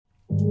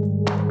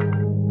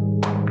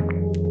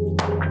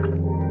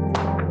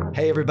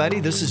Hey everybody,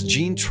 this is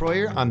Gene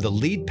Troyer. I'm the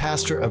lead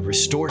pastor of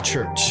Restore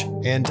Church,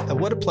 and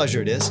what a pleasure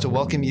it is to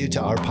welcome you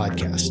to our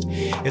podcast.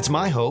 It's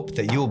my hope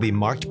that you will be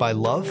marked by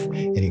love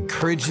and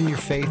encouraged in your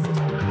faith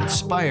and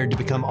inspired to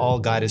become all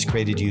God has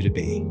created you to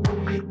be.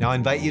 Now I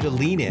invite you to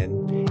lean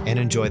in and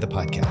enjoy the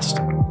podcast.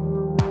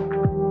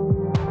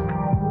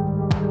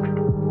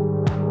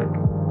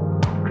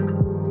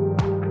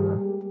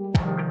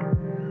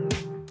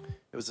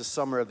 It was the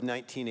summer of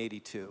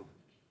 1982.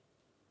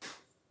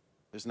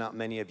 There's not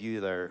many of you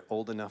that are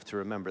old enough to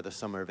remember the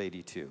summer of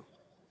 '82.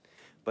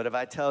 But if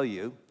I tell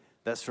you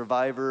that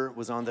Survivor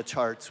was on the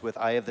charts with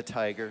Eye of the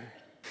Tiger,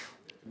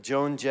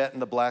 Joan Jett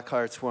and the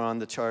Blackhearts were on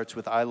the charts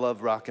with I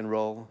Love Rock and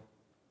Roll,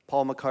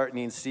 Paul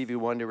McCartney and Stevie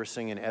Wonder were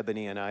singing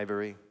Ebony and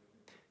Ivory,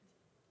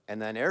 and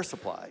then Air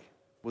Supply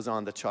was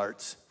on the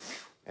charts,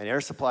 and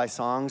Air Supply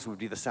songs would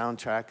be the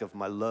soundtrack of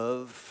My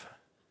Love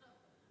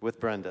with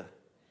Brenda.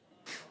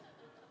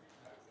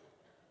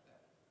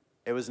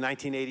 It was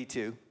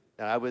 1982.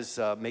 And I was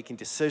making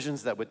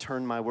decisions that would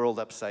turn my world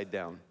upside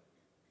down.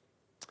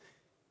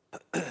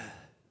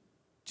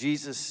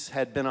 Jesus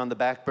had been on the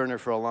back burner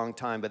for a long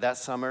time, but that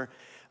summer,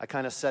 I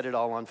kind of set it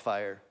all on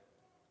fire.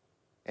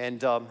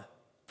 And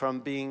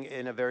from being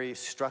in a very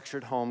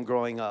structured home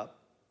growing up,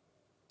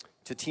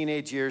 to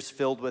teenage years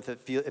filled with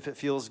if it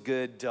feels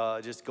good,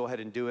 just go ahead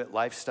and do it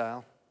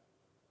lifestyle,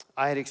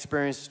 I had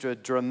experienced a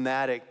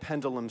dramatic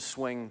pendulum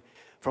swing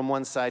from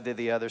one side to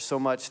the other, so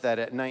much that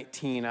at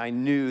 19, I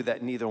knew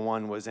that neither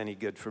one was any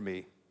good for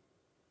me.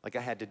 Like I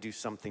had to do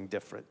something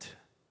different.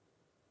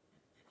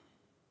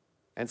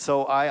 And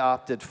so I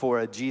opted for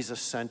a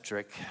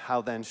Jesus-centric,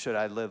 how then should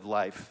I live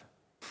life?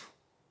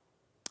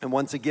 And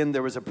once again,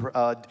 there was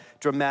a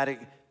dramatic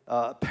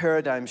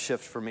paradigm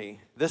shift for me.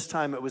 This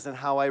time it was in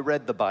how I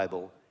read the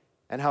Bible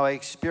and how I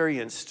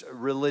experienced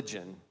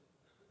religion.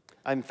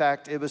 In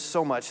fact, it was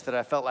so much that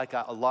I felt like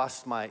I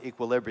lost my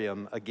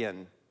equilibrium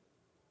again.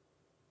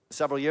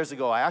 Several years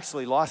ago, I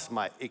actually lost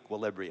my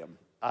equilibrium.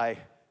 I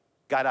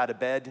got out of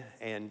bed,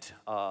 and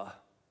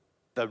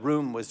the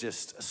room was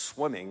just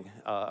swimming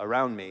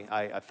around me.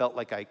 I felt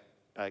like I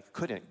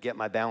couldn't get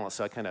my balance,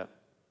 so I kind of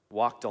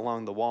walked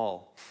along the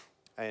wall.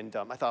 And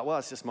I thought, well,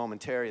 it's just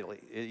momentarily.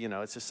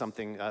 It's just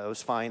something. It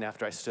was fine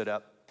after I stood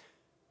up.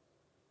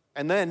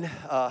 And then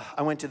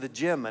I went to the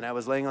gym, and I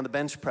was laying on the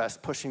bench press,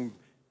 pushing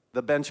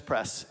the bench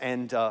press,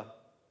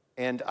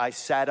 and I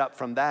sat up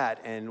from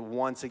that, and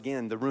once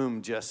again, the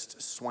room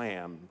just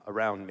swam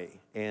around me.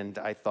 And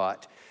I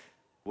thought,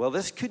 well,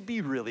 this could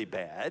be really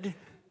bad.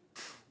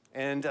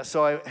 And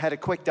so I had a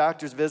quick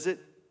doctor's visit.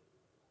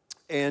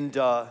 And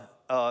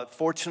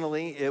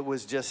fortunately, it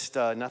was just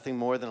nothing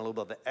more than a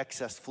little bit of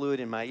excess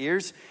fluid in my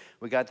ears.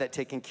 We got that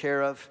taken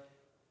care of,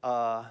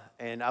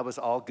 and I was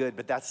all good.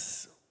 But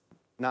that's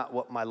not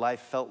what my life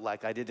felt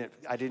like. I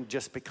didn't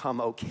just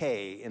become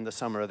okay in the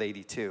summer of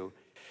 '82.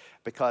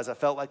 Because I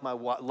felt like my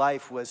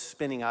life was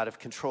spinning out of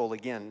control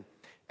again.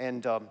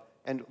 And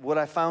what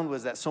I found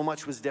was that so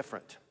much was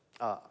different.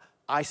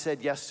 I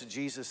said yes to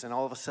Jesus, and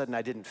all of a sudden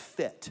I didn't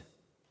fit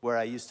where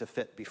I used to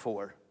fit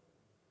before.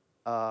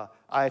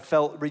 I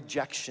felt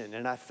rejection,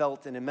 and I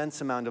felt an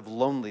immense amount of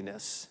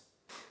loneliness.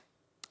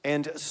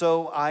 And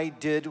so I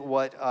did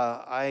what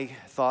I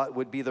thought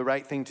would be the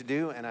right thing to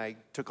do, and I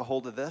took a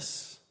hold of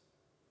this,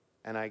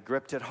 and I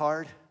gripped it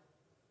hard,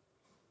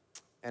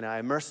 and I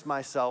immersed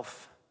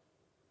myself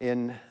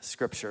in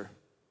Scripture.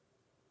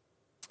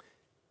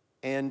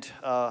 And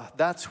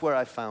that's where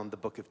I found the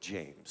book of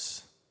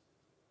James.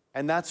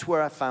 And that's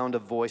where I found a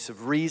voice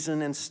of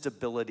reason and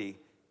stability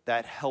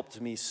that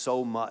helped me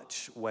so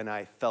much when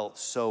I felt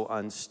so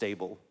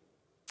unstable.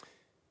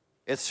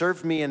 It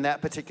served me in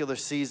that particular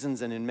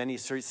seasons and in many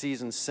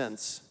seasons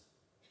since.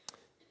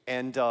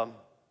 And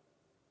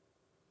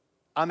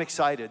I'm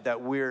excited that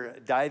we're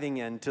diving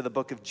into the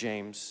book of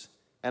James.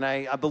 And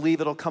I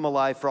believe it'll come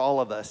alive for all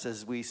of us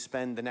as we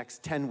spend the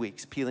next 10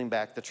 weeks peeling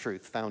back the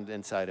truth found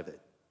inside of it.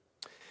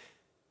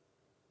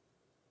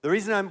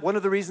 One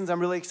of the reasons I'm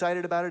really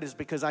excited about it is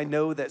because I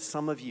know that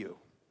some of you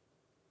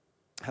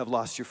have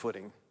lost your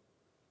footing.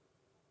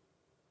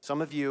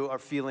 Some of you are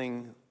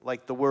feeling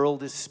like the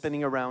world is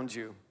spinning around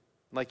you,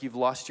 like you've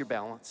lost your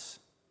balance,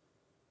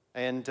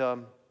 and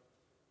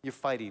you're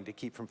fighting to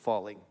keep from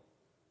falling.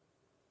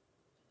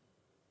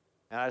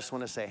 And I just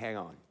want to say, hang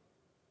on.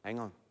 Hang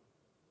on.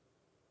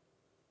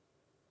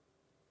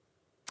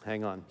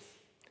 Hang on.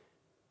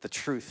 The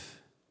truth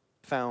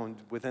found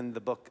within the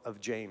book of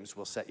James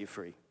will set you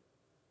free.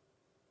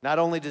 Not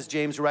only does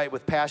James write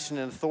with passion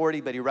and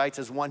authority, but he writes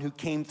as one who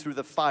came through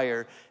the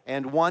fire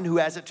and one who,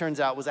 as it turns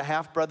out, was a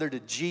half-brother to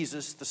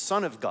Jesus, the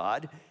Son of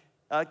God.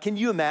 Can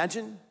you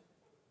imagine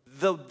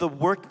the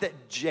work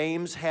that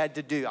James had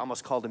to do? I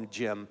almost called him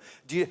Jim.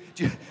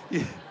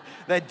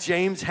 That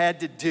James had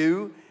to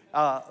do,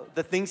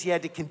 the things he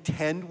had to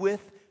contend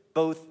with,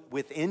 both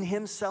within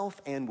himself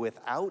and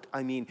without.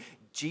 I mean,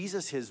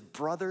 Jesus, his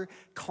brother,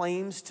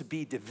 claims to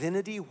be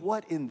divinity.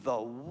 What in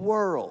the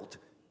world?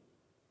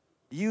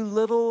 You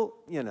little,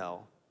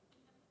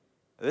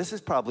 this is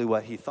probably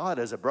what he thought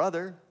as a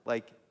brother.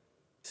 Like,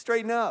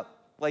 straighten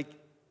up. Like,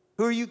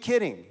 Who are you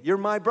kidding? You're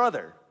my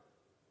brother.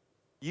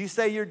 You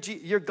say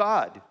you're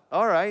God.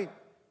 All right.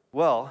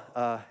 Well,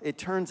 it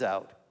turns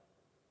out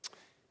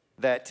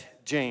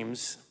that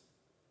James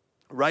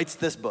writes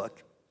this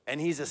book,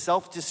 and he's a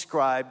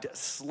self-described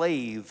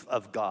slave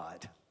of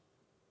God,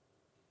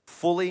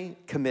 fully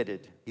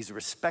committed. He's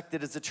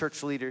respected as a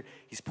church leader.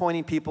 He's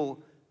pointing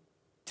people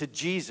to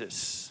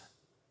Jesus.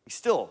 He's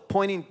still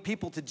pointing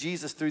people to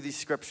Jesus through these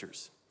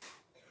scriptures.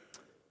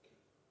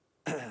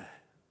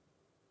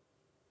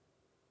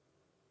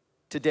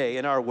 Today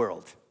in our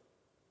world,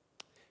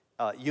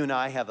 you and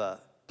I have a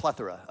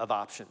plethora of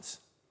options.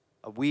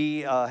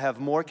 We have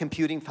more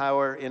computing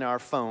power in our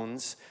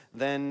phones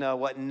than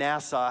what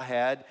NASA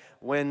had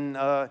when,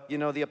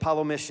 the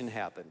Apollo mission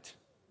happened.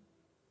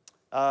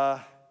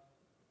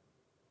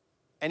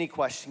 Any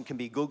question can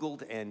be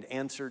Googled and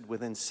answered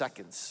within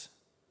seconds.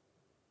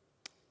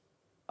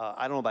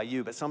 I don't know about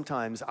you, but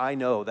sometimes I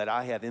know that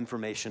I have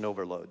information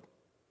overload.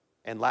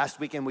 And last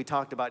weekend we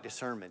talked about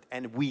discernment,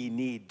 and we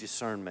need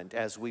discernment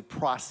as we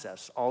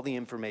process all the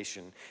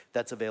information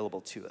that's available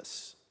to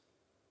us.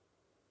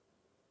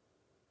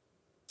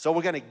 So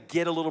we're going to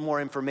get a little more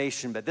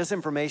information, but this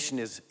information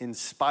is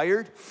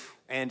inspired,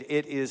 and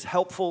it is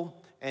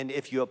helpful, and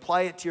if you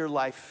apply it to your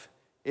life,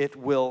 it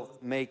will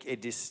make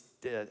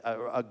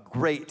a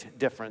great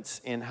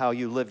difference in how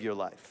you live your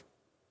life.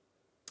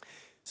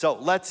 So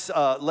let's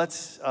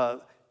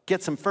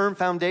get some firm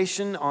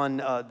foundation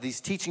on these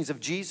teachings of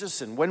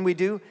Jesus, and when we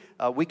do,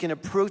 we can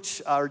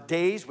approach our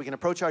days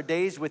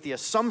with the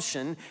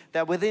assumption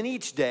that within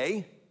each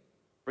day,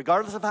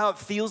 regardless of how it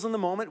feels in the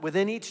moment,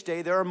 within each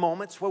day there are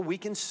moments where we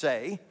can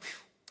say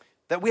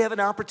that we have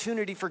an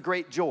opportunity for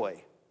great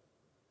joy.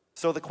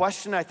 So the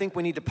question I think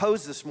we need to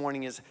pose this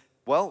morning is,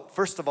 well,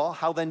 first of all,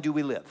 how then do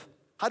we live?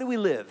 How do we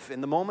live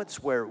in the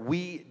moments where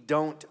we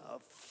don't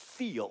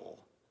feel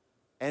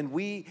and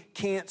we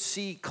can't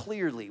see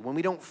clearly? When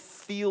we don't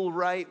feel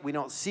right, we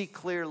don't see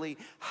clearly,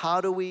 how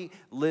do we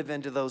live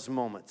into those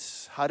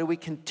moments? How do we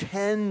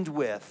contend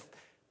with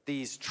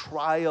these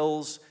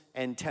trials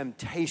and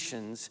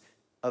temptations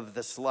of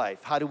this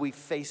life? How do we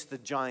face the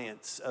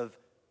giants of,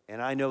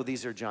 and I know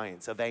these are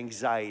giants, of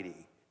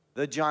anxiety,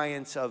 the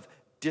giants of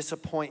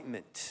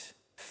disappointment,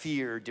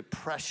 fear,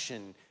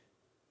 depression,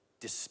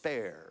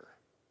 despair,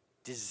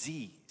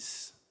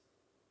 disease?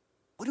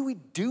 What do we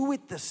do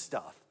with this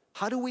stuff?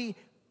 How do we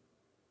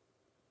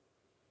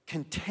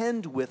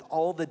contend with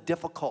all the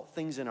difficult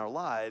things in our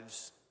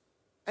lives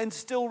and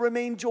still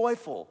remain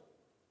joyful?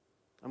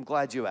 I'm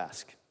glad you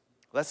ask.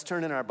 Let's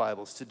turn in our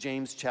Bibles to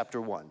James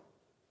chapter 1.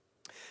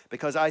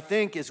 Because I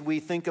think as we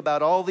think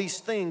about all these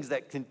things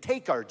that can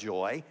take our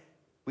joy,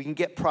 we can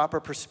get proper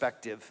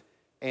perspective.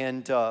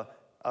 And a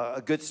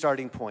good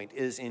starting point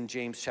is in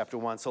James chapter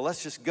 1. So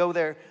let's just go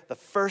there. The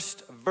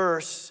first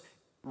verse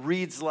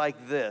reads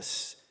like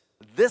this.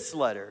 This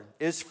letter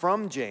is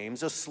from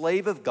James, a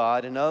slave of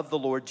God and of the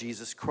Lord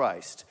Jesus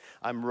Christ.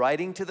 I'm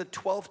writing to the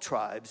 12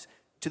 tribes,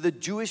 to the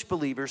Jewish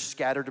believers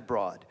scattered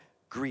abroad.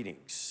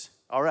 Greetings.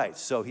 All right,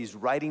 so he's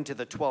writing to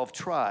the 12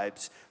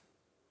 tribes,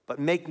 but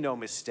make no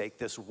mistake,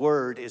 this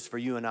word is for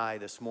you and I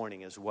this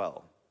morning as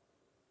well.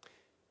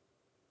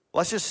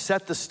 Let's just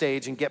set the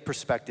stage and get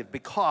perspective,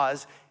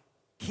 because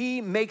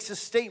he makes a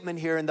statement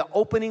here in the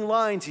opening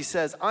lines. He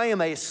says, I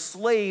am a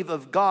slave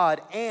of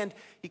God, and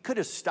he could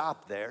have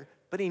stopped there,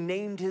 but he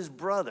named his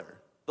brother,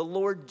 the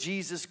Lord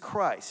Jesus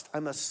Christ.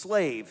 I'm a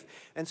slave.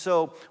 And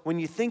so when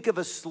you think of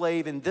a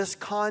slave in this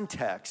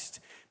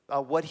context,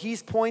 what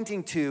he's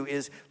pointing to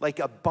is like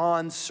a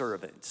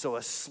bondservant. So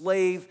a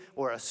slave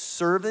or a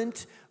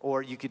servant,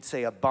 or you could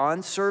say a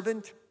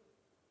bondservant.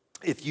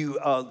 If you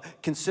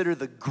consider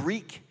the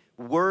Greek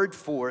word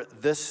for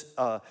this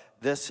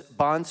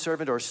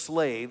bondservant or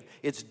slave,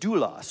 it's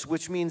doulos,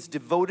 which means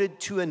devoted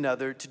to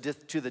another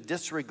to the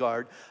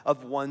disregard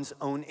of one's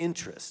own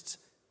interests.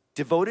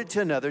 Devoted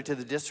to another to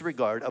the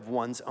disregard of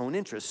one's own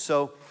interests.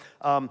 So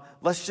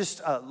let's just,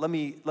 let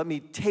me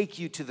take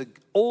you to the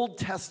Old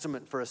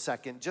Testament for a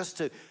second, just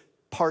to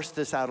parse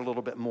this out a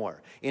little bit more.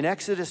 In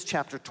Exodus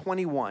chapter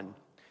 21,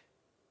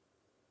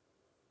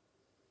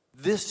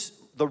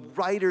 the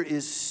writer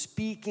is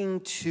speaking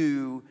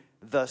to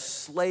the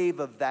slave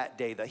of that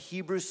day, the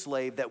Hebrew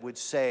slave that would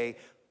say,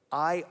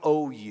 I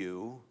owe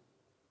you,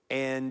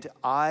 and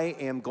I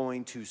am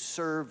going to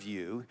serve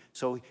you.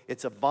 So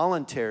it's a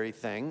voluntary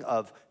thing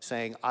of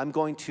saying, I'm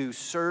going to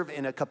serve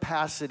in a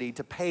capacity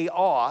to pay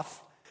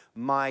off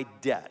my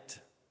debt.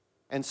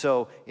 And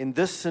so in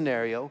this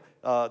scenario,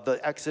 the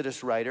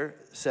Exodus writer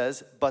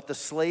says, but the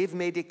slave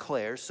may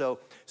declare, so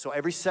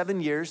every 7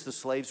 years the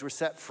slaves were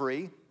set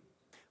free.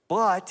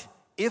 But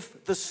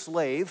if the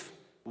slave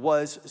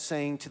was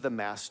saying to the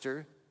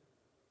master,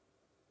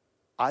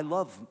 I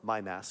love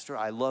my master,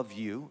 I love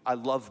you, I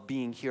love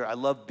being here, I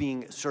love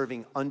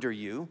serving under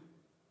you,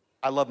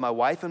 I love my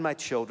wife and my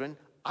children,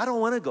 I don't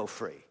want to go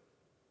free.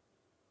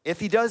 If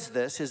he does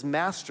this, his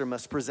master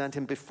must present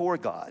him before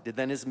God.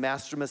 Then his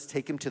master must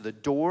take him to the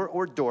door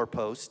or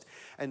doorpost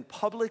and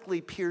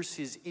publicly pierce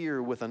his ear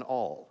with an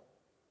awl.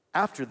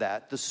 After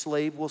that, the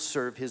slave will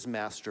serve his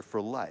master for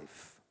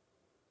life.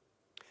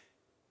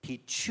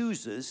 he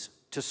chooses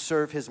to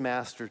serve his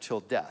master till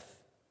death,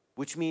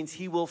 which means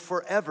he will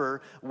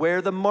forever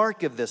wear the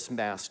mark of this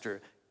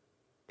master.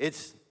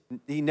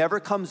 He never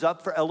comes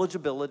up for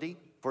eligibility,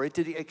 for it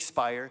to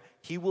expire.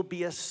 He will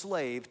be a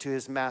slave to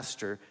his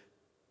master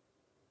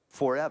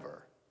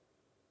forever,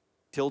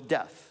 till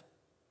death.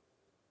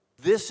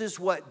 This is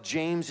what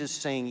James is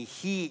saying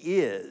he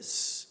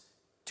is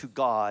to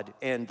God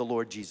and the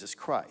Lord Jesus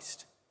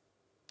Christ.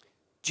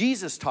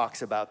 Jesus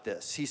talks about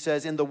this. He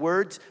says in the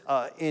words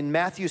in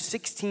Matthew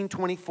 16,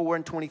 24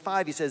 and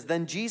 25, he says,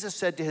 "Then Jesus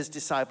said to his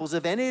disciples,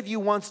 if any of you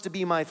wants to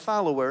be my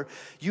follower,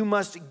 you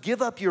must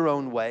give up your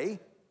own way,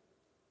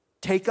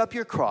 take up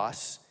your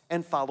cross,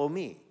 and follow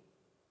me.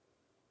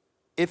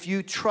 If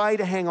you try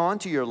to hang on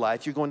to your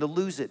life, you're going to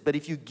lose it. But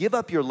if you give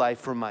up your life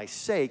for my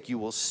sake, you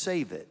will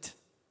save it."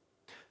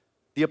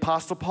 The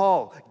Apostle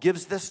Paul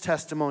gives this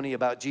testimony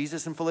about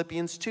Jesus in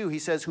Philippians 2. He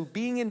says, "Who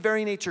being in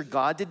very nature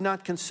God did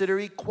not consider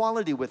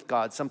equality with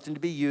God something to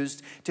be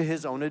used to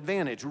his own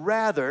advantage.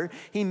 Rather,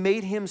 he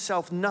made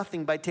himself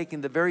nothing by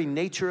taking the very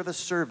nature of a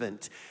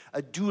servant,"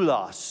 a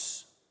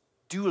doulos,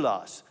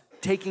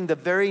 taking the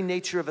very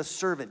nature of a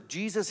servant.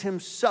 Jesus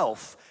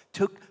himself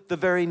took the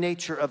very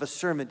nature of a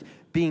servant,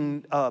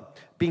 being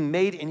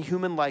made in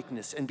human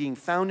likeness and being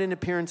found in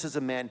appearance as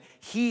a man.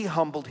 He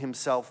humbled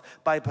himself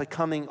by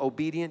becoming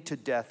obedient to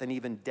death, and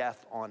even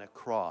death on a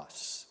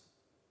cross.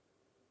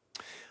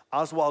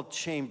 Oswald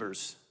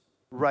Chambers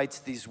writes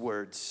these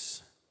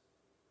words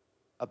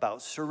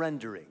about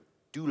surrendering,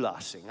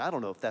 doulosing. I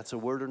don't know if that's a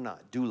word or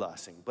not,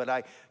 doulosing, but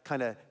I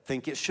kind of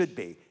think it should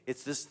be.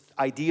 It's this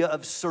idea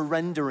of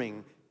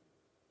surrendering.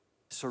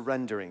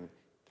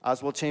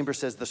 Oswald Chambers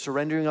says, "The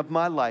surrendering of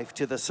my life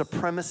to the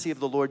supremacy of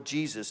the Lord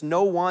Jesus.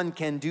 No one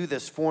can do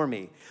this for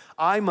me.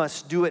 I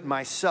must do it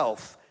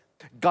myself.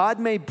 God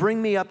may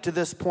bring me up to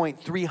this point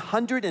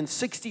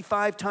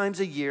 365 times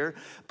a year,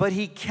 but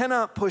he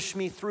cannot push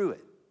me through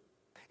it.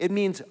 It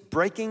means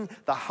breaking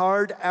the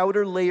hard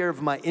outer layer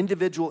of my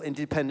individual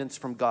independence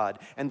from God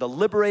and the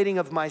liberating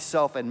of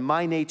myself and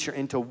my nature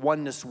into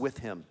oneness with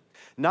him.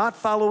 Not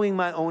following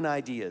my own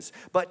ideas,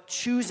 but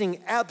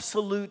choosing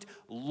absolute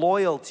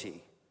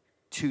loyalty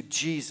to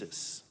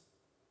Jesus.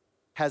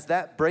 Has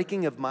that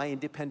breaking of my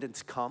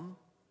independence come?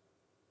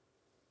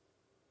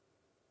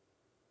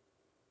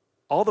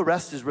 All the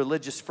rest is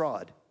religious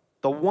fraud.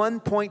 The one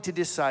point to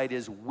decide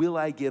is, will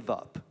I give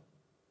up?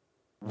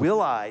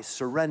 Will I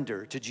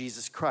surrender to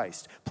Jesus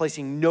Christ,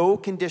 placing no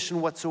condition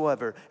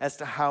whatsoever as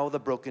to how the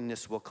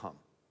brokenness will come?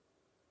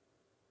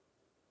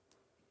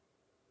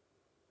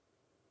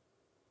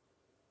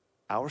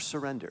 Our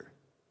surrender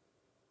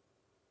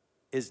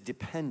is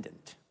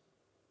dependent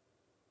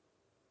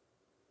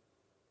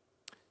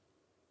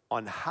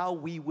on how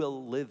we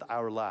will live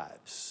our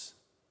lives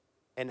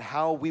and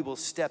how we will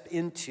step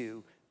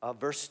into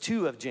verse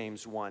 2 of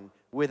James 1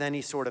 with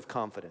any sort of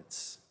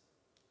confidence.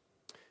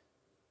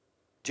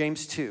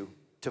 James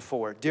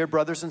 2-4. Dear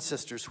brothers and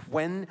sisters,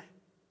 when,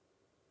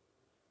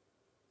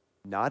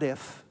 not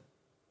if,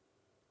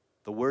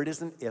 the word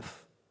isn't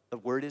if, the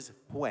word is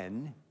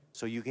when,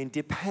 so you can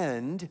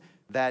depend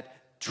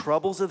that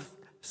troubles of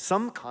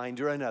some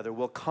kind or another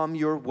will come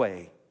your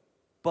way.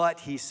 But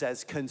he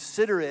says,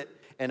 consider it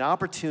an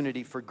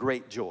opportunity for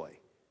great joy.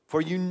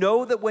 For you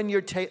know that when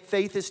your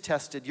faith is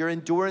tested, your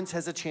endurance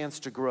has a chance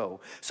to grow.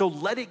 So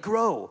let it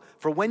grow.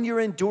 For when your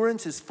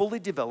endurance is fully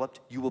developed,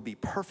 you will be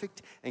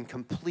perfect and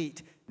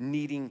complete,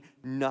 needing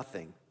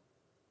nothing.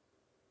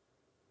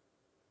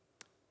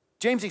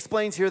 James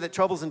explains here that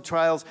troubles and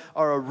trials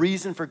are a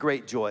reason for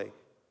great joy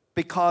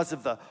because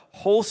of the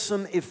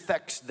wholesome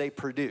effects they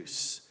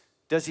produce.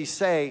 Does he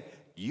say,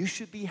 you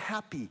should be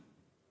happy?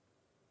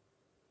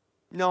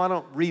 No, I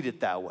don't read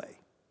it that way.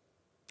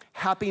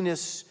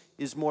 Happiness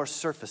is more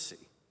surfacey.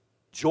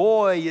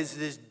 Joy is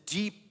this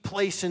deep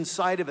place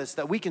inside of us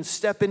that we can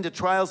step into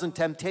trials and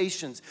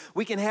temptations.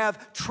 We can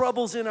have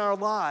troubles in our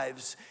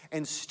lives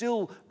and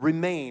still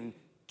remain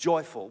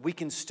joyful. We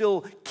can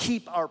still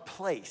keep our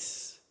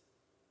place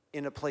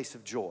in a place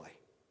of joy.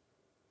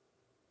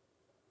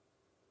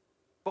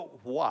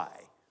 But why?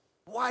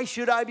 Why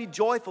should I be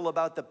joyful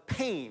about the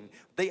pain,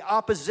 the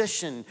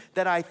opposition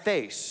that I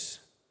face?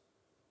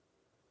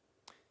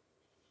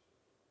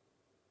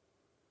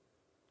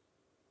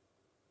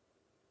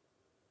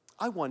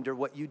 I wonder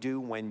what you do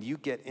when you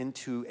get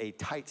into a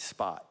tight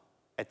spot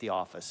at the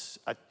office,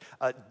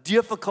 a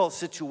difficult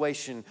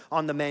situation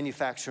on the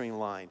manufacturing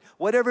line.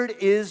 Whatever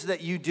it is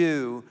that you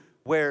do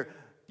where,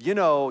 you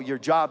know, your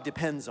job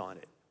depends on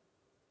it.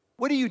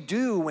 What do you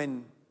do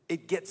when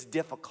it gets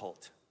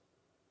difficult?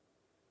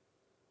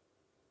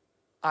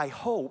 I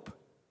hope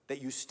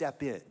that you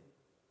step in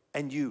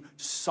and you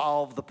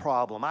solve the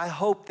problem. I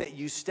hope that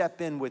you step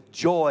in with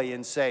joy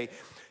and say,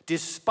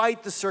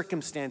 despite the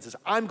circumstances,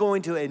 I'm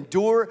going to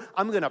endure,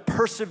 I'm going to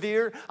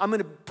persevere, I'm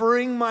going to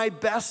bring my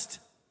best.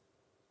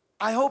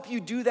 I hope you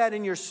do that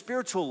in your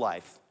spiritual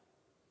life.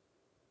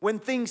 When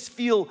things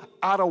feel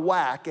out of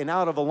whack and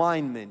out of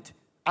alignment,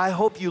 I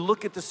hope you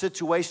look at the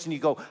situation, you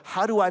go,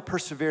 how do I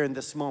persevere in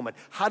this moment?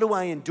 How do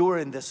I endure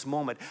in this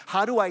moment?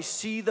 How do I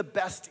see the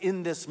best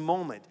in this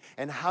moment?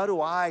 And how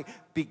do I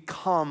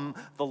become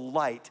the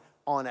light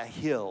on a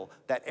hill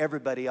that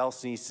everybody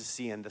else needs to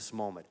see in this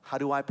moment? How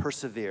do I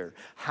persevere?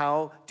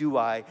 How do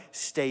I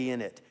stay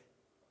in it?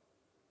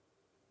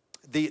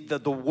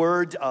 The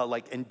word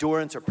like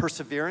endurance or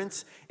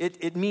perseverance,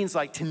 it means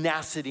like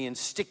tenacity and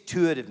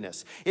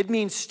stick-to-itiveness. It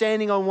means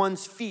standing on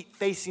one's feet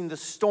facing the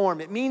storm.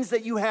 It means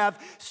that you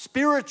have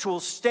spiritual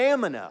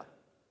stamina,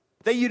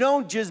 that you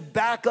don't just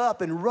back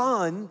up and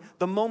run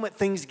the moment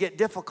things get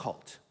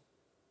difficult.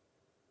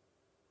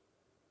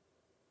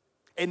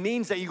 It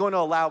means that you're going to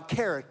allow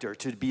character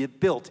to be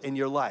built in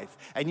your life.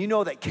 And you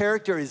know that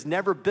character is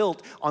never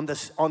built on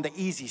the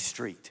easy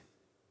street.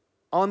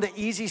 On the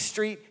easy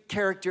street,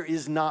 character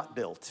is not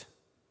built.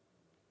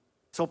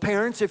 So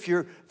parents, if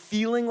you're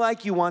feeling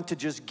like you want to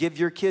just give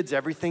your kids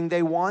everything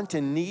they want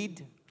and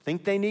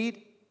think they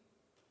need,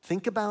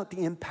 think about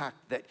the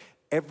impact that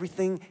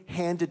everything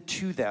handed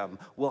to them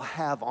will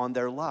have on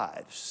their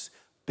lives.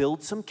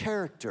 Build some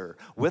character.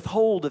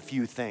 Withhold a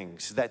few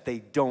things that they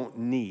don't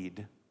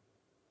need.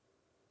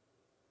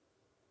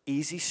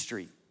 Easy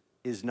street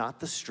is not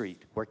the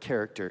street where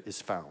character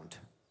is found.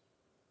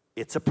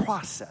 It's a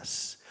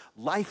process.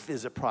 Life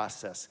is a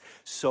process,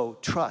 so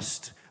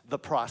trust the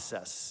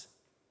process.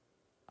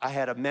 I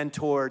had a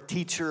mentor,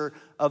 teacher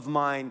of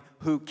mine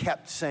who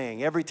kept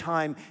saying, every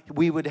time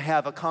we would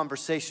have a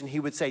conversation,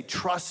 he would say,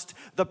 trust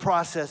the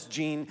process,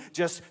 Gene,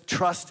 just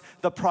trust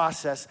the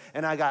process.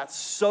 And I got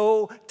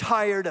so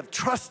tired of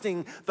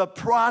trusting the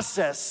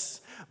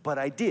process, but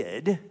I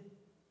did,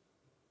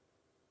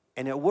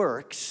 and it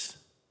works.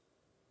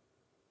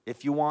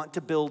 If you want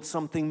to build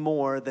something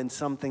more than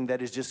something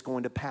that is just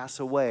going to pass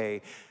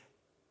away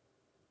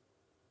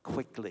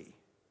quickly,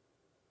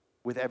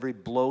 with every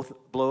blow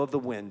of the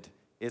wind,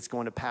 it's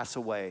going to pass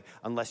away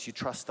unless you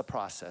trust the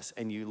process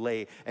and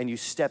you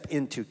step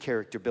into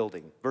character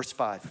building. Verse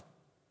 5,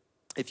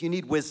 if you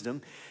need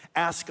wisdom,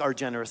 ask our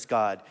generous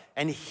God,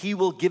 and he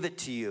will give it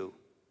to you.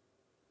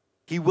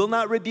 He will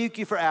not rebuke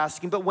you for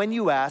asking, but when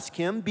you ask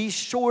him, be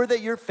sure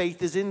that your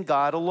faith is in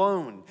God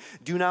alone.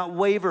 Do not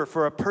waver,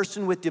 for a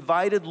person with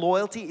divided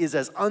loyalty is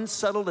as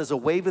unsettled as a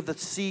wave of the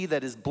sea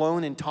that is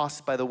blown and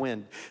tossed by the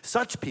wind.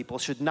 Such people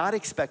should not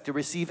expect to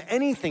receive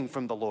anything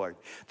from the Lord.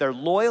 Their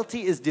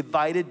loyalty is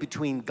divided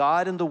between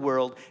God and the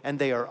world, and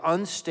they are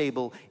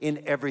unstable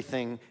in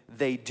everything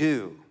they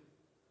do.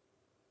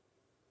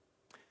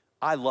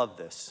 I love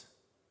this.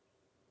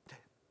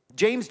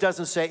 James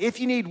doesn't say,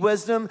 if you need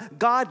wisdom,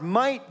 God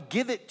might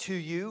give it to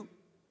you,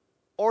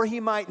 or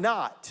he might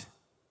not.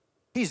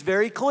 He's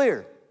very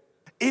clear.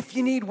 If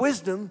you need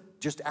wisdom,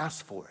 just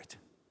ask for it.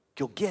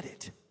 You'll get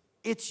it.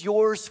 It's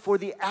yours for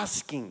the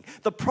asking.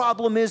 The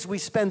problem is we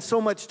spend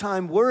so much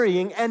time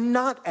worrying and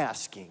not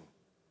asking.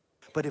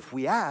 But if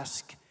we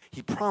ask,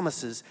 he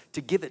promises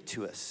to give it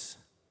to us.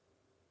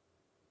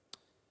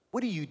 What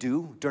do you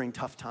do during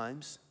tough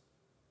times?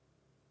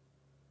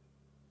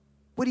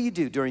 What do you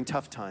do during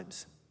tough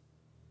times?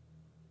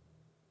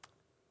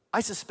 I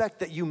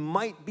suspect that you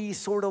might be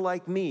sort of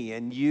like me,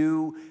 and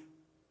you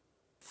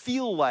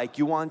feel like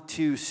you want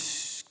to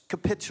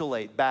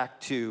capitulate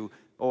back to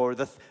or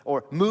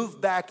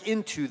move back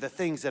into the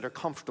things that are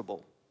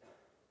comfortable.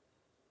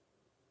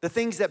 The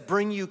things that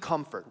bring you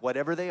comfort,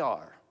 whatever they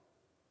are.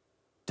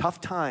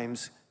 Tough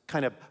times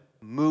kind of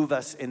move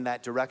us in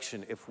that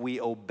direction if we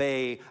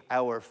obey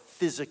our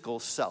physical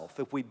self,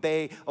 if we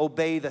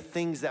obey the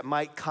things that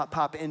might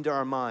pop into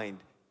our mind.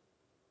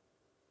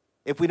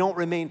 If we don't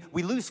remain,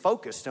 we lose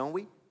focus, don't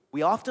we?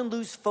 We often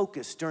lose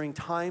focus during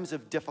times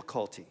of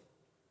difficulty.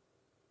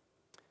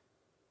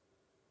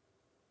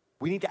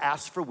 We need to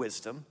ask for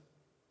wisdom,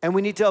 and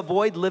we need to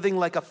avoid living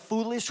like a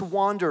foolish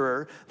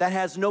wanderer that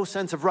has no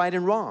sense of right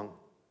and wrong.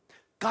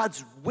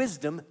 God's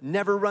wisdom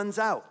never runs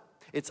out.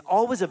 It's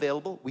always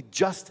available. We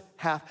just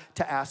have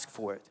to ask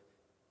for it.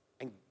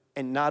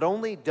 And not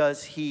only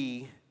does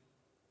he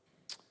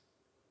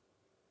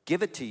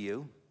give it to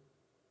you,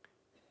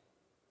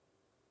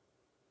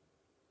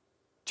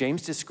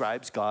 James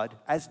describes God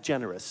as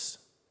generous.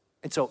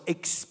 And so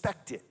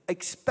expect it.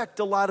 Expect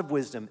a lot of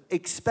wisdom.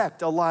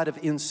 Expect a lot of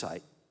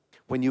insight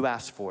when you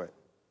ask for it.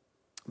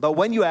 But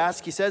when you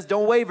ask, he says,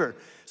 don't waver.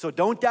 So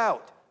don't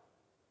doubt.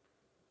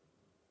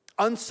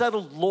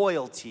 Unsettled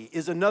loyalty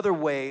is another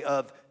way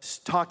of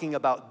talking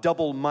about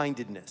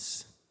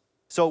double-mindedness.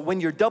 So when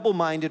you're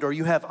double-minded or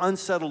you have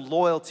unsettled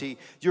loyalty,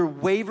 you're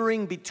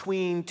wavering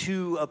between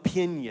two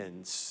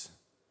opinions.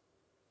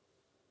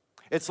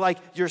 It's like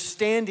you're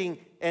standing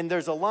and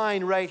there's a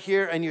line right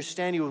here and you're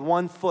standing with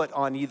one foot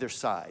on either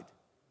side.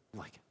 I'm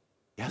like,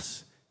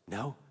 yes,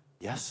 no,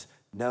 yes,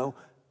 no.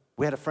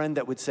 We had a friend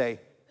that would say,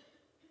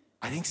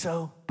 I think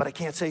so, but I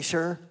can't say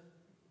sure.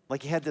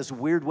 Like he had this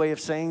weird way of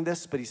saying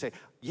this, but he'd say,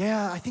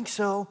 yeah, I think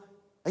so.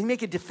 And he'd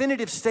make a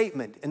definitive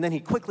statement, and then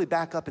he'd quickly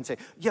back up and say,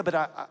 yeah, but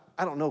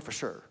I don't know for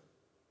sure.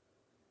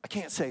 I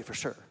can't say for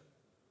sure.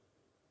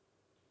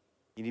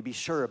 You need to be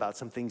sure about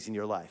some things in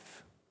your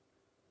life.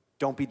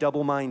 Don't be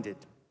double-minded.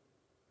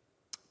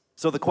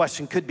 So the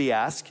question could be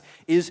asked,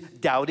 is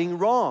doubting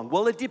wrong?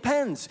 Well, it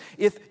depends.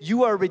 If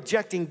you are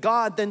rejecting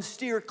God, then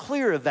steer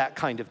clear of that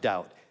kind of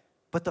doubt.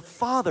 But the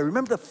Father,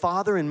 remember the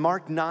Father in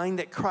Mark 9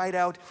 that cried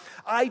out,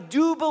 I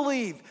do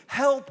believe,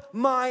 help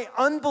my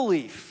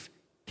unbelief.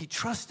 He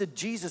trusted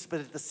Jesus, but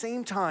at the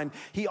same time,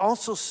 he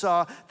also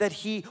saw that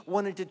he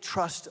wanted to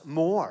trust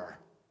more.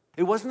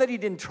 It wasn't that he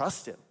didn't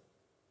trust him,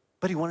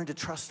 but he wanted to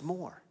trust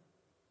more.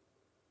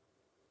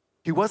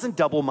 He wasn't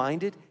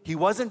double-minded. He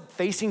wasn't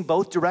facing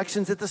both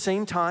directions at the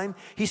same time.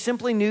 He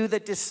simply knew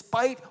that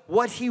despite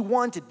what he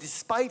wanted,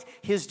 despite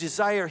his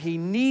desire, he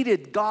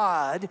needed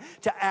God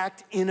to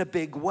act in a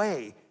big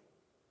way.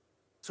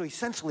 So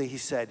essentially he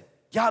said,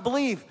 yeah, I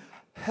believe,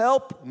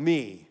 help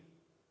me.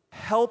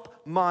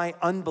 Help my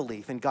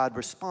unbelief. And God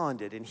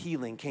responded, and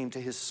healing came to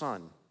his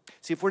son.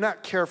 See, if we're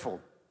not careful,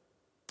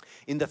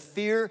 in the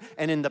fear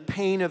and in the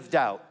pain of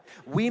doubt,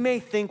 we may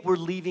think we're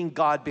leaving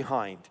God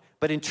behind.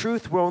 But in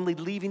truth, we're only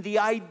leaving the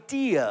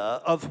idea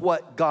of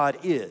what God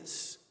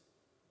is.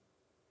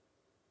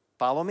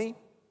 Follow me?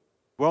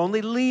 We're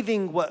only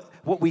leaving what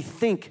we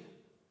think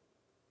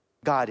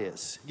God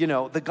is. You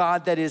know, the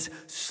God that is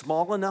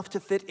small enough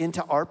to fit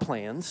into our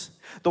plans,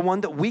 the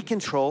one that we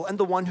control, and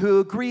the one who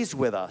agrees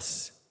with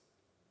us.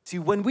 See,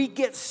 when we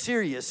get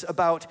serious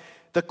about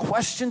the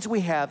questions we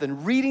have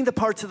and reading the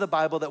parts of the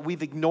Bible that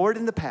we've ignored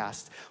in the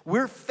past,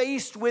 we're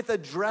faced with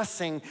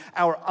addressing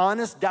our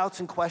honest doubts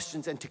and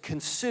questions and to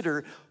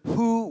consider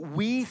who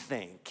we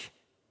think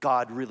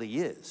God really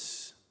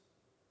is.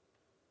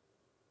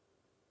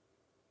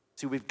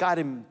 See, we've got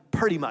him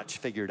pretty much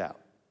figured out.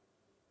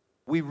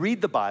 We read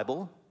the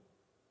Bible,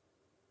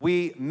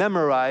 we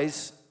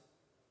memorize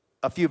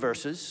a few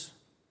verses,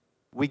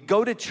 we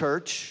go to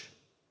church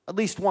at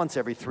least once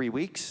every 3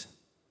 weeks.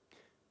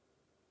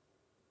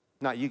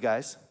 Not you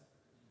guys.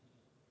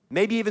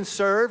 Maybe even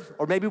serve,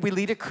 or maybe we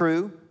lead a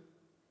crew.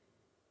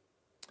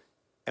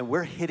 And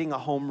we're hitting a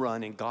home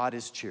run and God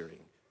is cheering.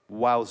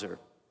 Wowzer.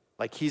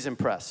 Like he's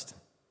impressed.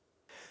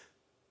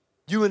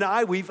 You and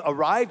I, we've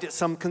arrived at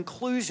some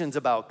conclusions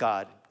about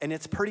God, and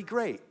it's pretty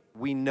great.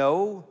 We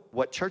know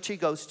what church he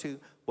goes to,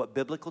 what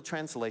biblical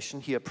translation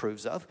he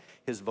approves of,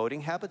 his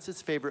voting habits,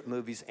 his favorite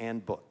movies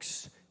and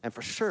books, and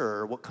for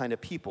sure, what kind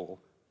of people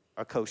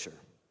are kosher.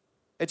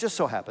 It just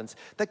so happens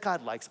that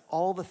God likes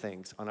all the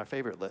things on our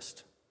favorite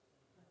list.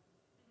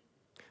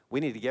 We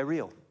need to get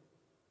real.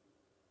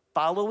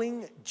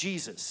 Following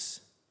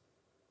Jesus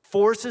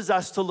forces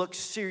us to look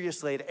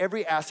seriously at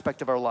every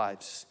aspect of our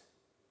lives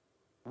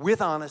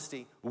with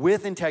honesty,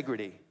 with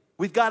integrity.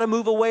 We've got to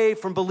move away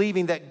from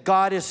believing that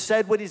God has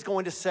said what he's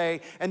going to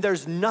say and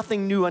there's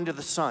nothing new under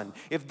the sun.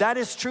 If that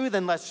is true,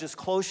 then let's just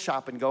close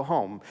shop and go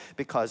home,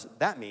 because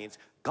that means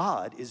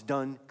God is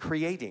done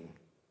creating.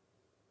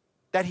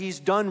 That he's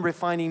done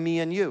refining me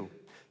and you,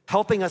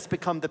 helping us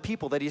become the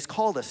people that he's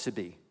called us to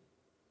be.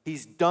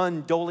 He's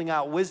done doling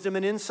out wisdom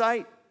and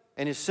insight,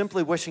 and is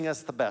simply wishing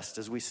us the best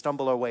as we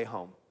stumble our way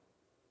home.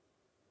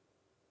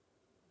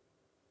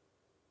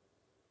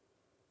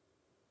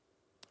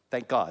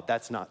 Thank God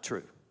that's not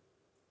true.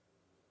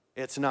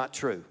 It's not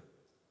true.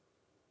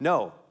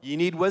 No, you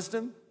need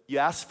wisdom, you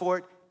ask for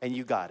it, and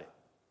you got it.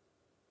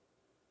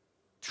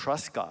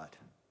 Trust God.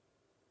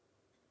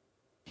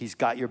 He's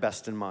got your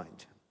best in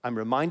mind. I'm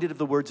reminded of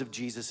the words of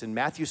Jesus in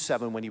Matthew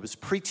 7 when he was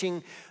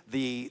preaching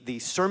the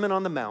Sermon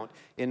on the Mount.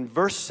 In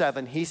verse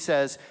 7, he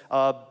says,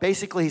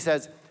 basically he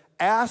says,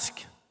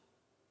 ask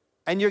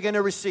and you're going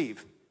to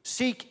receive.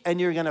 Seek and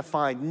you're going to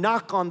find.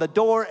 Knock on the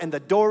door and the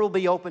door will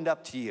be opened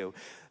up to you.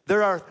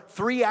 There are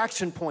 3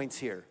 action points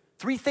here.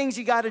 3 things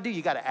you got to do.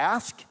 You got to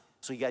ask,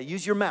 so you got to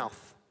use your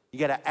mouth. You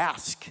got to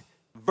ask.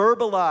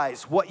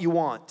 Verbalize what you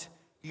want.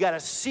 You got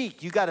to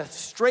seek. You got to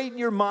straighten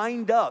your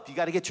mind up. You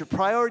got to get your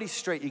priorities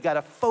straight. You got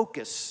to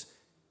focus.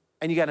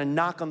 And you got to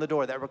knock on the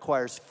door. That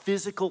requires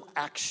physical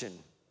action.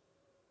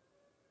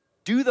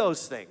 Do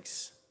those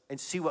things and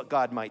see what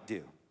God might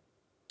do.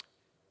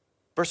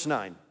 Verse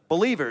 9.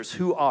 Believers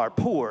who are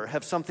poor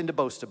have something to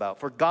boast about,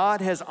 for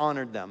God has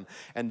honored them.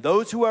 And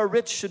those who are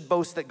rich should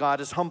boast that God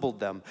has humbled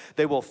them.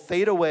 They will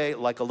fade away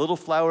like a little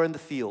flower in the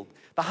field.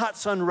 The hot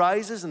sun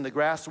rises and the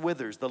grass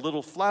withers. The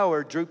little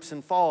flower droops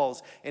and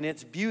falls, and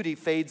its beauty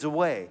fades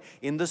away.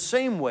 In the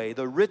same way,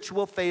 the rich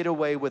will fade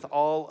away with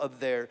all of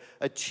their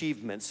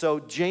achievements. So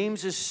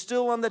James is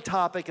still on the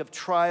topic of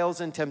trials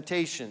and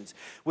temptations,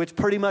 which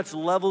pretty much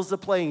levels the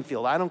playing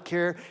field. I don't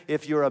care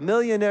if you're a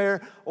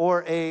millionaire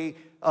or a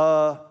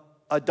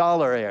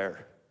dollar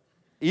heir.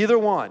 Either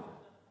one.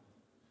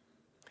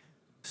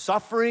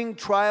 Suffering,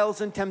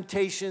 trials, and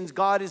temptations,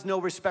 God is no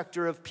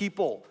respecter of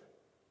people.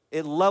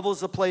 It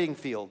levels the playing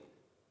field.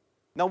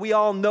 Now, we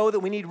all know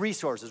that we need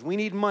resources. We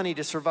need money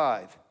to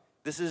survive.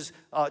 This is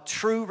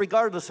true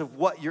regardless of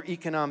what your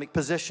economic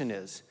position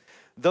is.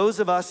 Those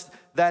of us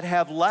that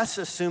have less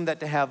assume that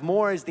to have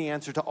more is the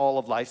answer to all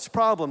of life's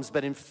problems.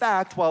 But in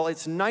fact, while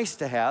it's nice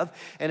to have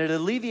and it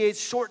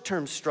alleviates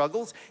short-term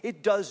struggles,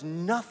 it does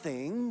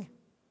nothing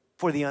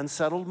for the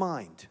unsettled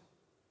mind.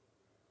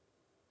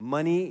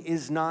 Money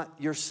is not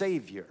your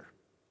savior.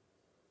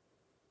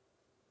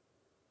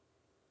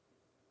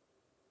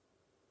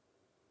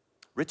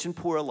 rich and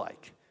poor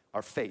alike,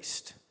 are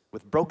faced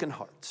with broken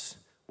hearts.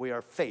 We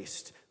are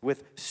faced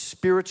with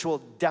spiritual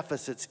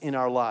deficits in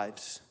our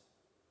lives.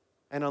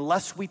 And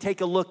unless we take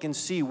a look and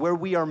see where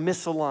we are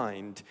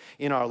misaligned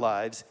in our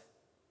lives,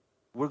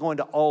 we're going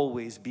to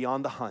always be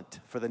on the hunt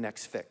for the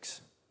next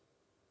fix.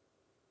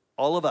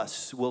 All of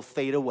us will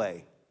fade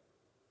away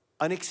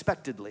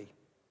unexpectedly.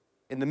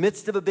 In the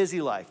midst of a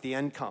busy life, the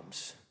end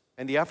comes.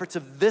 And the efforts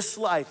of this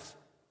life,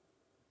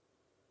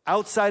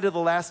 outside of the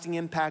lasting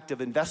impact of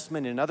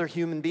investment in other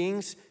human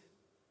beings,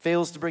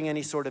 fails to bring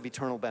any sort of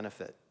eternal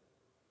benefit.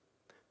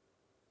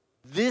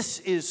 This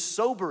is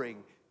sobering,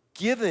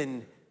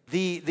 given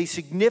the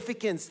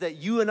significance that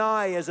you and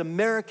I as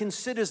American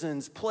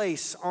citizens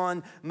place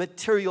on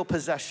material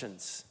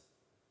possessions.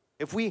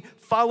 If we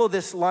follow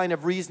this line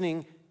of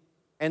reasoning,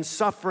 and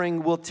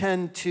suffering will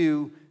tend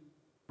to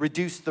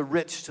reduce the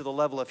rich to the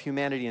level of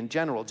humanity in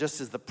general, just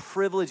as the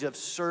privilege of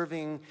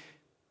suffering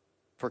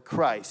for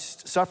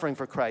Christ,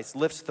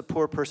 lifts the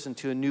poor person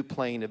to a new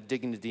plane of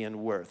dignity and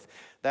worth.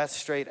 That's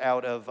straight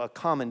out of a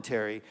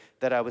commentary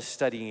that I was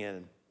studying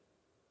in.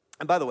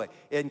 And by the way,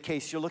 in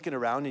case you're looking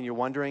around and you're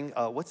wondering,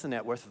 what's the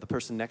net worth of the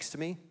person next to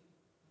me?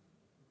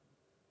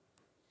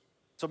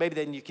 So maybe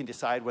then you can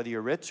decide whether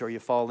you're rich or you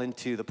fall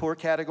into the poor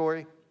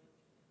category.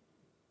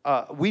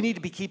 We need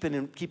to be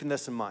keeping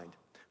this in mind.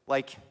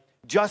 Like,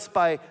 just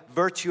by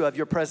virtue of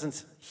your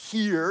presence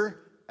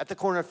here at the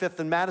corner of 5th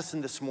and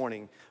Madison this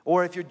morning,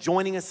 or if you're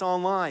joining us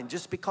online,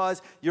 just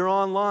because you're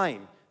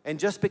online, and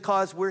just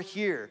because we're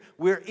here,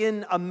 we're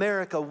in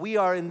America, we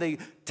are in the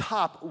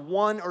top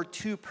 1 or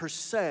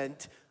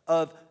 2%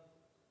 of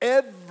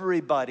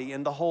everybody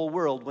in the whole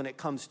world when it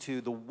comes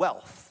to the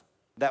wealth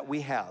that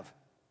we have.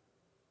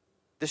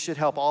 This should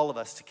help all of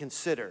us to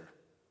consider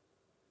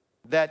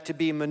that to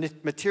be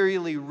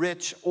materially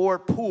rich or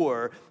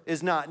poor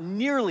is not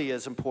nearly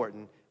as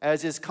important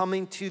as is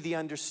coming to the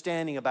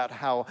understanding about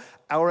how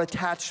our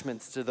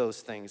attachments to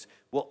those things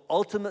will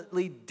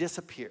ultimately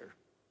disappear.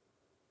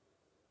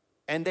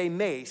 And they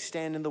may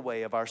stand in the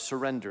way of our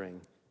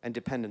surrendering and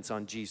dependence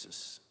on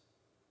Jesus.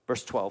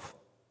 Verse 12,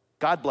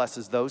 God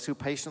blesses those who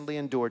patiently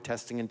endure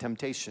testing and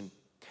temptation.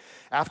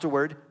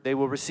 Afterward, they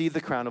will receive the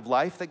crown of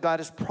life that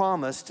God has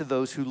promised to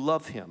those who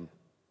love him.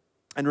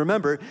 And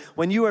remember,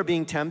 when you are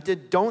being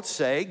tempted, don't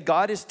say,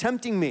 God is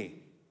tempting me.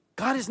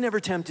 God is never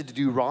tempted to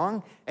do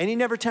wrong, and he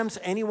never tempts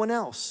anyone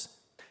else.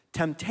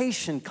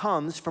 Temptation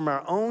comes from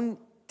our own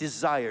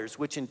desires,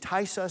 which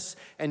entice us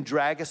and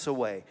drag us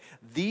away.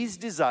 These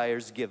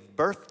desires give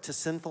birth to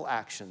sinful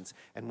actions,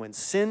 and when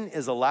sin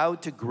is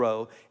allowed to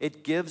grow,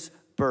 it gives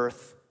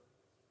birth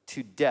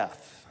to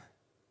death.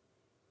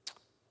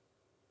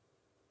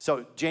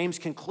 So James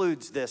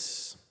concludes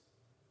this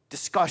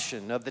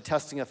discussion of the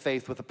testing of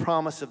faith with a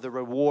promise of the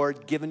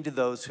reward given to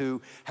those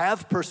who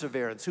have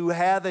perseverance, who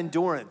have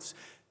endurance.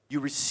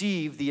 You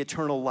receive the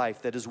eternal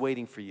life that is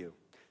waiting for you.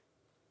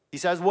 He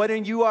says,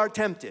 when you are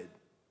tempted,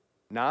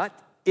 not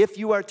if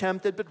you are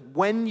tempted, but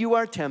when you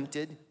are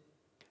tempted,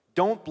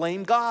 don't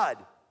blame God.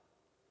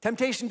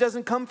 Temptation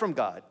doesn't come from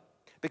God,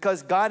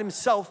 because God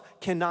himself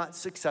cannot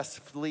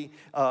successfully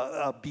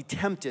be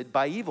tempted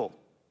by evil.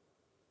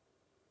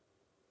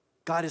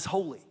 God is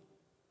holy.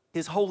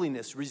 His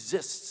holiness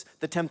resists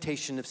the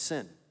temptation of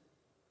sin.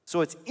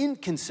 So it's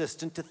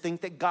inconsistent to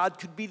think that God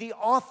could be the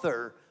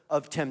author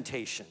of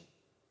temptation.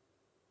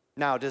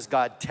 Now, does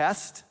God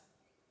test?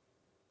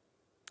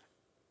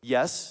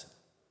 Yes.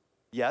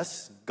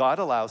 Yes, God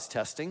allows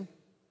testing.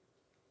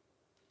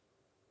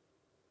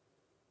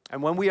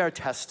 And when we are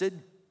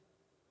tested,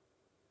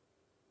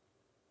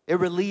 it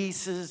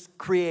releases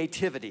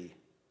creativity.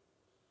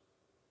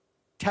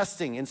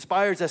 Testing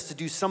inspires us to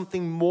do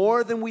something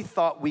more than we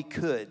thought we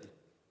could.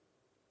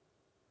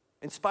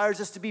 Inspires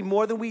us to be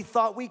more than we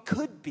thought we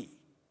could be.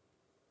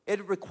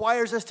 It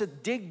requires us to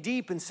dig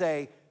deep and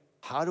say,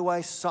 how do I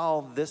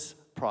solve this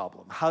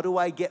problem? How do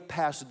I get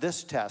past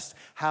this test?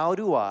 How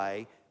do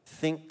I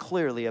think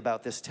clearly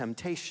about this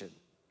temptation?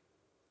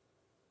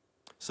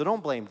 So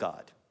don't blame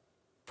God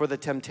for the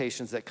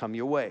temptations that come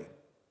your way.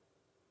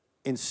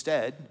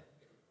 Instead,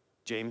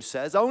 James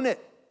says, own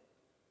it.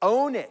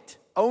 Own it.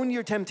 Own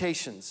your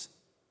temptations.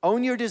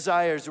 Own your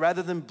desires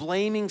rather than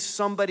blaming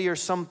somebody or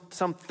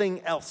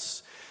something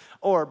else.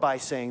 Or by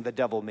saying, the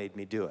devil made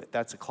me do it.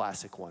 That's a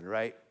classic one,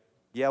 right?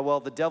 Yeah, well,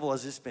 the devil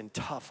has just been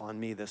tough on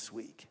me this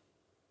week.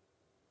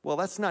 Well,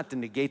 that's not to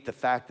negate the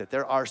fact that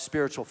there are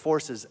spiritual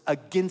forces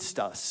against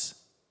us.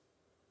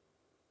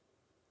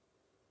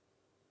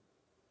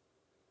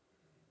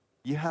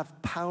 You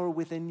have power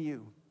within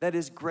you that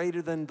is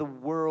greater than the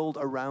world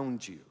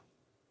around you.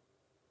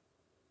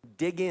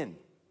 Dig in.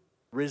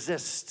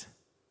 Resist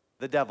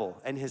the devil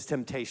and his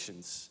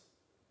temptations.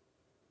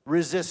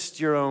 Resist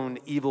your own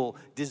evil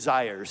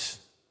desires.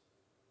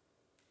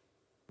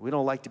 We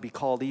don't like to be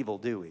called evil,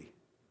 do we?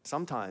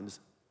 Sometimes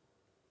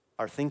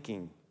our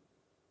thinking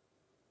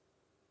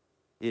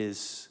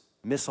is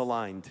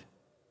misaligned.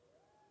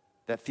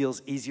 That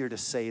feels easier to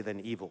say than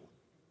evil.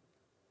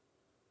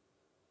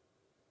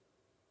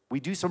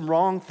 We do some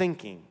wrong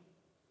thinking.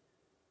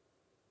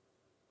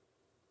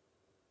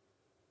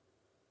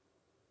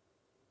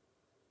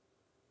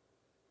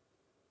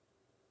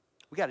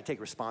 we got to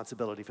take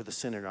responsibility for the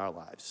sin in our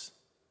lives.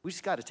 We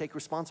just got to take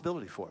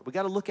responsibility for it. We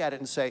got to look at it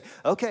and say,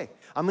 okay,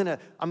 I'm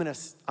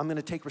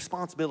gonna take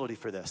responsibility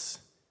for this.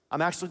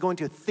 I'm actually going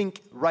to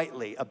think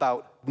rightly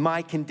about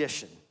my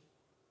condition.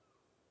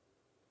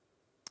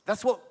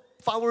 That's what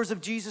followers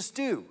of Jesus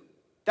do.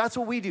 That's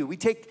what we do. We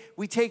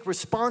take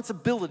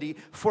responsibility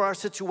for our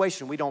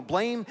situation. We don't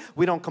blame,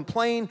 we don't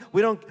complain,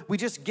 we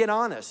just get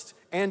honest,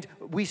 and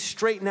we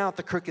straighten out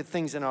the crooked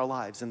things in our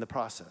lives in the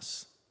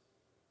process.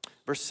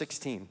 Verse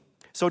 16.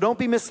 So don't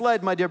be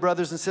misled, my dear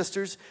brothers and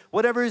sisters.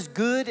 Whatever is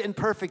good and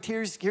perfect,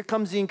 here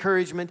comes the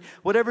encouragement.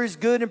 Whatever is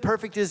good and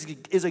perfect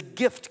is a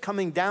gift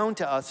coming down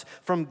to us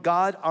from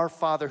God our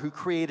Father, who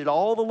created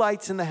all the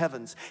lights in the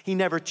heavens. He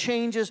never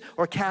changes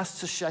or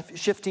casts a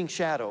shifting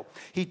shadow.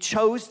 He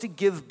chose to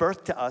give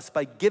birth to us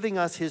by giving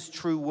us his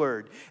true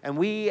word. And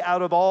we,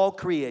 out of all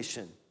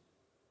creation,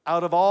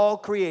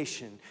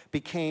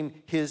 became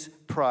his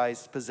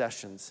prized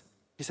possessions.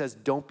 He says,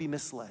 don't be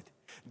misled.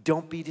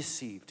 Don't be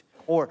deceived.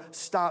 Or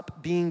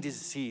stop being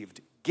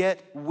deceived.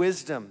 Get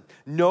wisdom.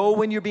 Know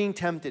when you're being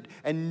tempted.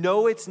 And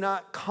know it's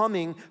not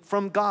coming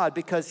from God,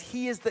 because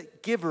he is the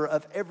giver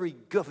of every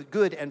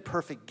good and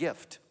perfect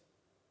gift.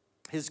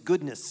 His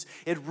goodness,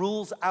 it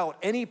rules out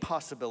any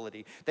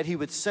possibility that he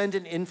would send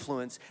an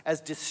influence as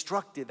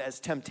destructive as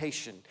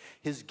temptation.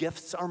 His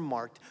gifts are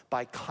marked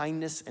by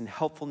kindness and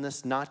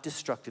helpfulness, not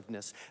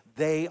destructiveness.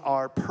 They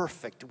are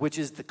perfect, which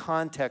in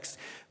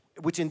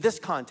this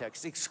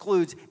context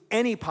excludes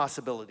any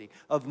possibility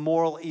of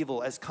moral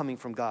evil as coming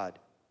from God.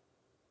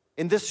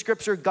 In this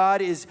scripture,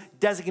 God is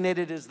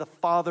designated as the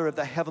Father of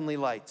the heavenly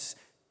lights.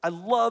 I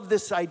love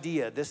this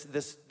idea,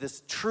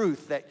 this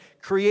truth that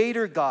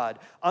Creator God,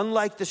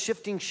 unlike the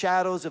shifting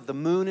shadows of the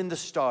moon and the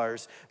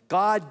stars,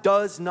 God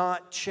does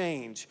not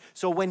change.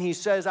 So when he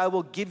says, I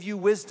will give you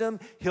wisdom,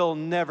 he'll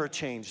never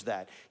change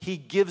that. He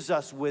gives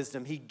us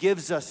wisdom. He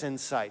gives us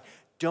insight.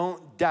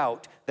 Don't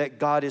doubt that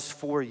God is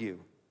for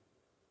you.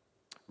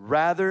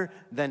 Rather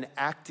than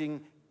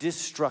acting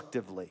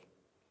destructively,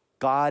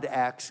 God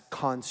acts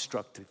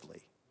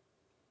constructively.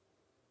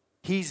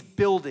 He's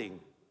building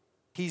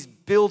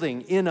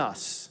in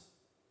us.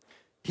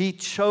 He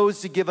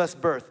chose to give us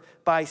birth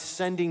by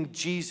sending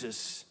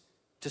Jesus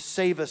to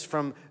save us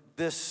from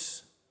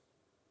this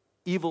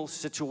evil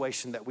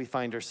situation that we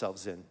find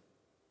ourselves in.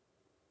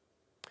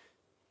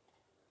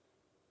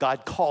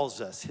 God calls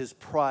us his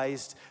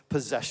prized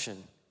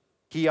possession.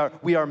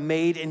 We are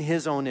made in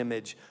his own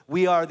image.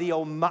 We are the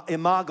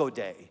Imago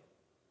Dei.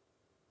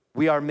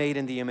 We are made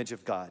in the image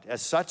of God.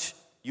 As such,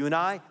 you and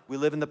I, we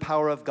live in the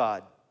power of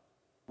God.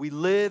 We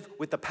live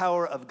with the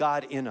power of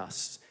God in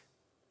us.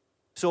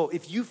 So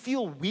if you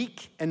feel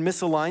weak and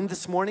misaligned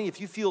this morning,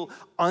 if you feel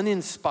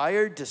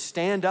uninspired to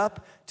stand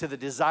up to the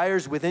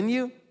desires within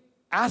you,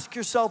 ask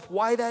yourself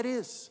why that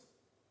is.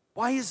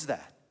 Why is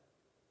that?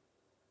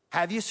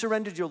 Have you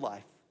surrendered your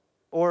life,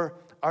 or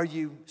are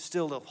you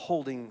still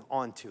holding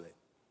on to it?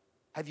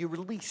 Have you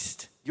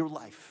released your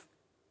life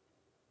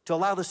to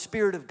allow the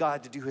Spirit of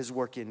God to do his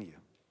work in you?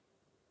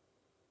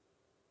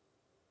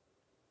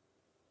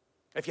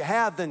 If you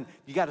have, then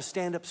you got to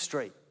stand up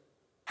straight.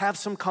 Have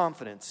some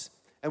confidence.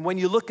 And when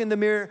you look in the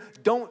mirror,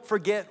 don't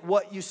forget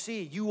what you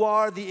see. You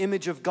are the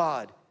image of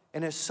God.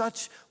 And as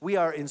such, we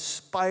are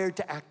inspired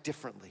to act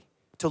differently,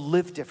 to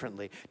live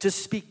differently, to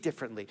speak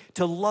differently,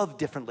 to love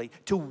differently,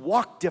 to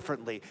walk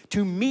differently,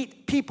 to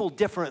meet people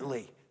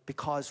differently.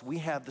 Because we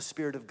have the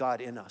Spirit of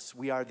God in us.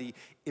 We are the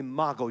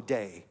Imago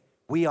Dei.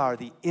 We are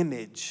the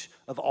image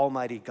of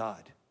Almighty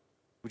God.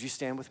 Would you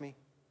stand with me?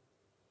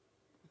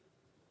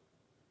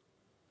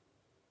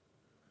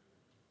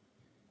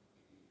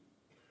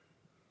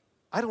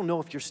 I don't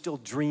know if you're still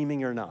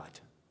dreaming or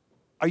not.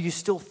 Are you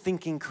still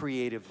thinking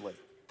creatively?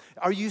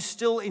 Are you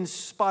still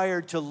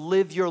inspired to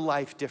live your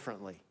life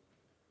differently?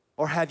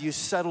 Or have you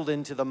settled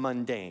into the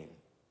mundane?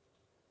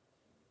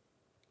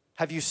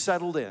 Have you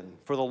settled in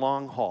for the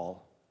long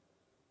haul?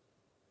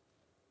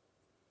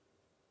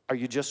 Are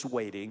you just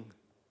waiting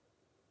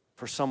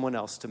for someone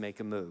else to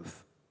make a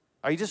move?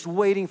 Are you just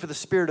waiting for the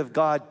Spirit of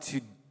God to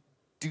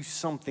do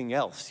something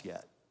else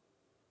yet?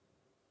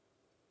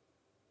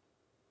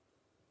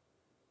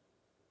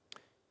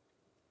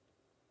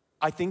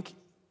 I don't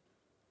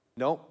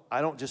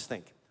just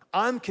think.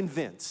 I'm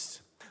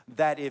convinced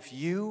that if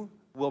you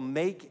will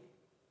make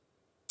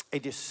a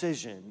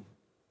decision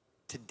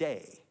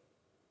today,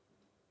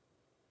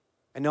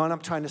 and no, I'm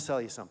trying to sell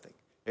you something.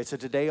 It's a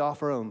today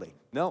offer only.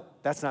 No,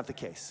 that's not the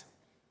case.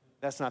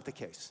 That's not the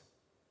case.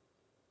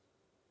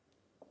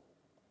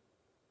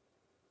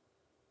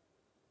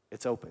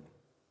 It's open.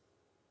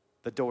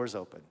 The door's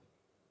open.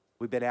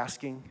 We've been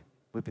asking,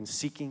 we've been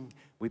seeking,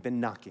 we've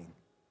been knocking.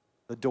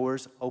 The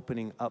door's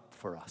opening up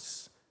for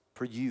us,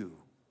 for you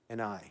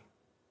and I.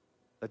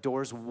 The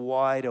door's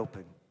wide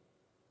open.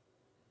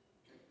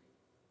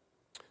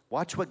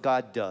 Watch what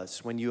God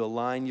does when you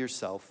align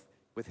yourself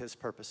with his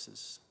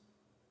purposes.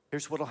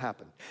 Here's what'll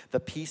happen.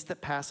 The peace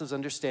that passes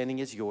understanding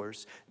is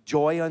yours.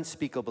 Joy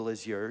unspeakable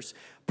is yours.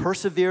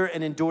 Persevere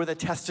and endure the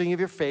testing of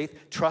your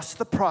faith. Trust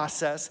the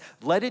process.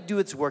 Let it do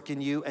its work in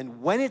you.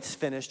 And when it's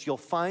finished, you'll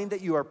find that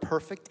you are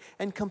perfect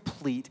and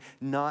complete,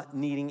 not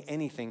needing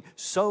anything.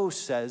 So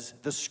says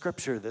the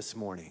scripture this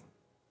morning.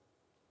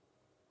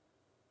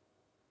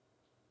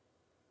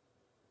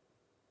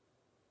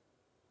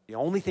 The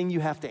only thing you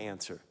have to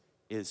answer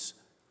is,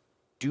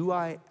 do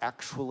I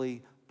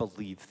actually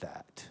believe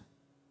that?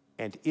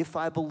 And if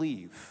I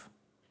believe,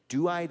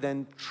 do I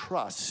then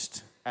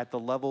trust at the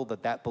level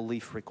that that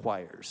belief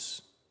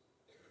requires?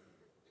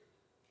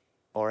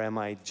 Or am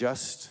I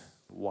just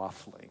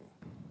waffling?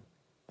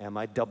 Am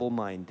I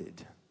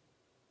double-minded?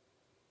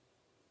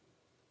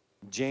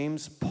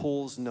 James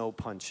pulls no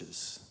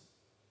punches.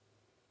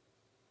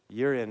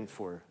 You're in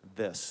for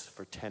this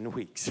for 10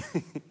 weeks.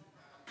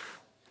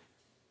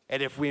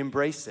 And if we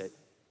embrace it,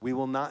 we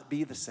will not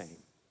be the same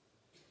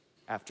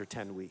after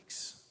 10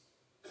 weeks.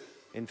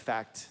 In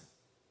fact,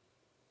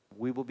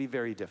 we will be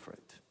very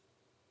different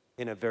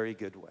in a very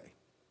good way.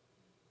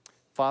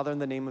 Father, in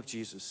the name of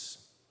Jesus,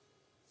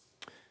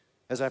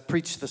 as I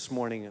preach this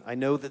morning, I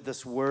know that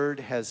this word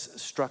has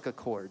struck a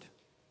chord.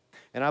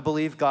 And I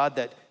believe, God,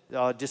 that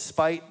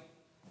despite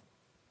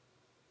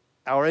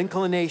our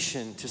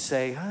inclination to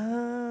say,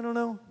 I don't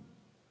know,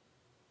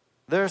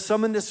 there are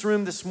some in this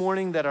room this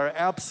morning that are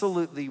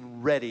absolutely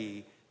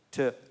ready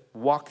to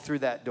walk through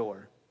that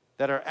door,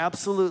 that are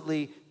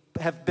absolutely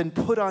have been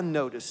put on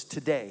notice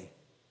today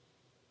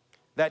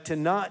that to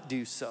not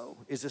do so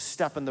is a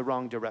step in the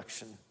wrong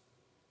direction.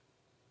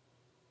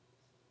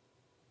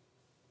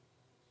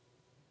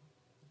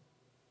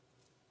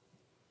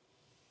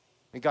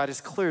 And God,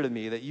 it's clear to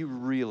me that you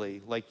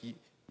really,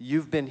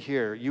 you've been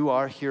here, you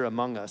are here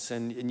among us,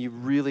 and you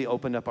really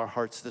opened up our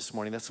hearts this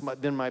morning. That's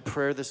been my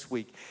prayer this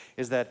week,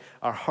 is that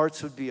our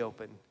hearts would be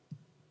open,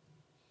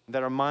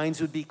 that our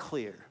minds would be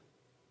clear,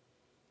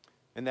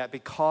 and that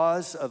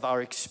because of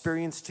our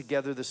experience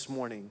together this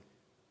morning,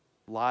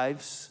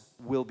 lives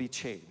will be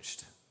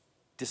changed.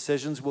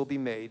 Decisions will be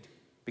made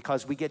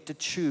because we get to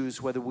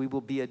choose whether we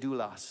will be a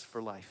doulos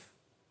for life,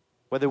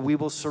 whether we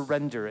will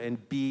surrender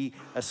and be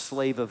a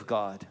slave of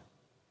God,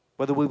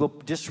 whether we will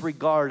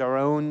disregard our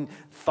own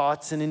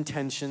thoughts and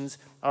intentions,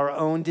 our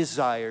own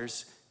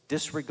desires,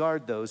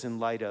 disregard those in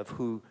light of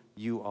who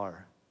you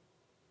are.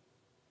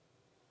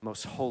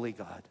 Most holy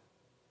God.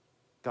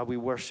 God, we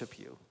worship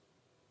you.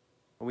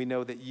 And we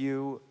know that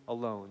you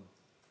alone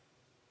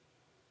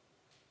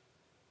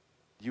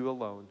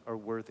are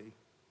worthy.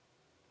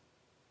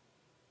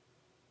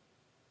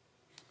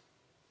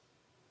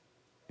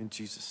 In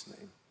Jesus'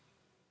 name.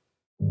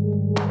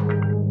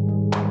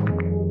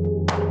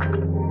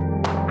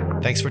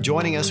 Thanks for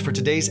joining us for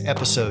today's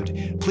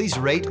episode. Please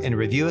rate and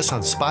review us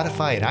on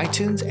Spotify and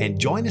iTunes, and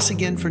join us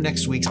again for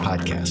next week's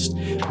podcast.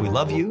 We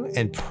love you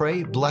and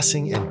pray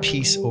blessing and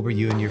peace over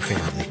you and your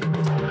family.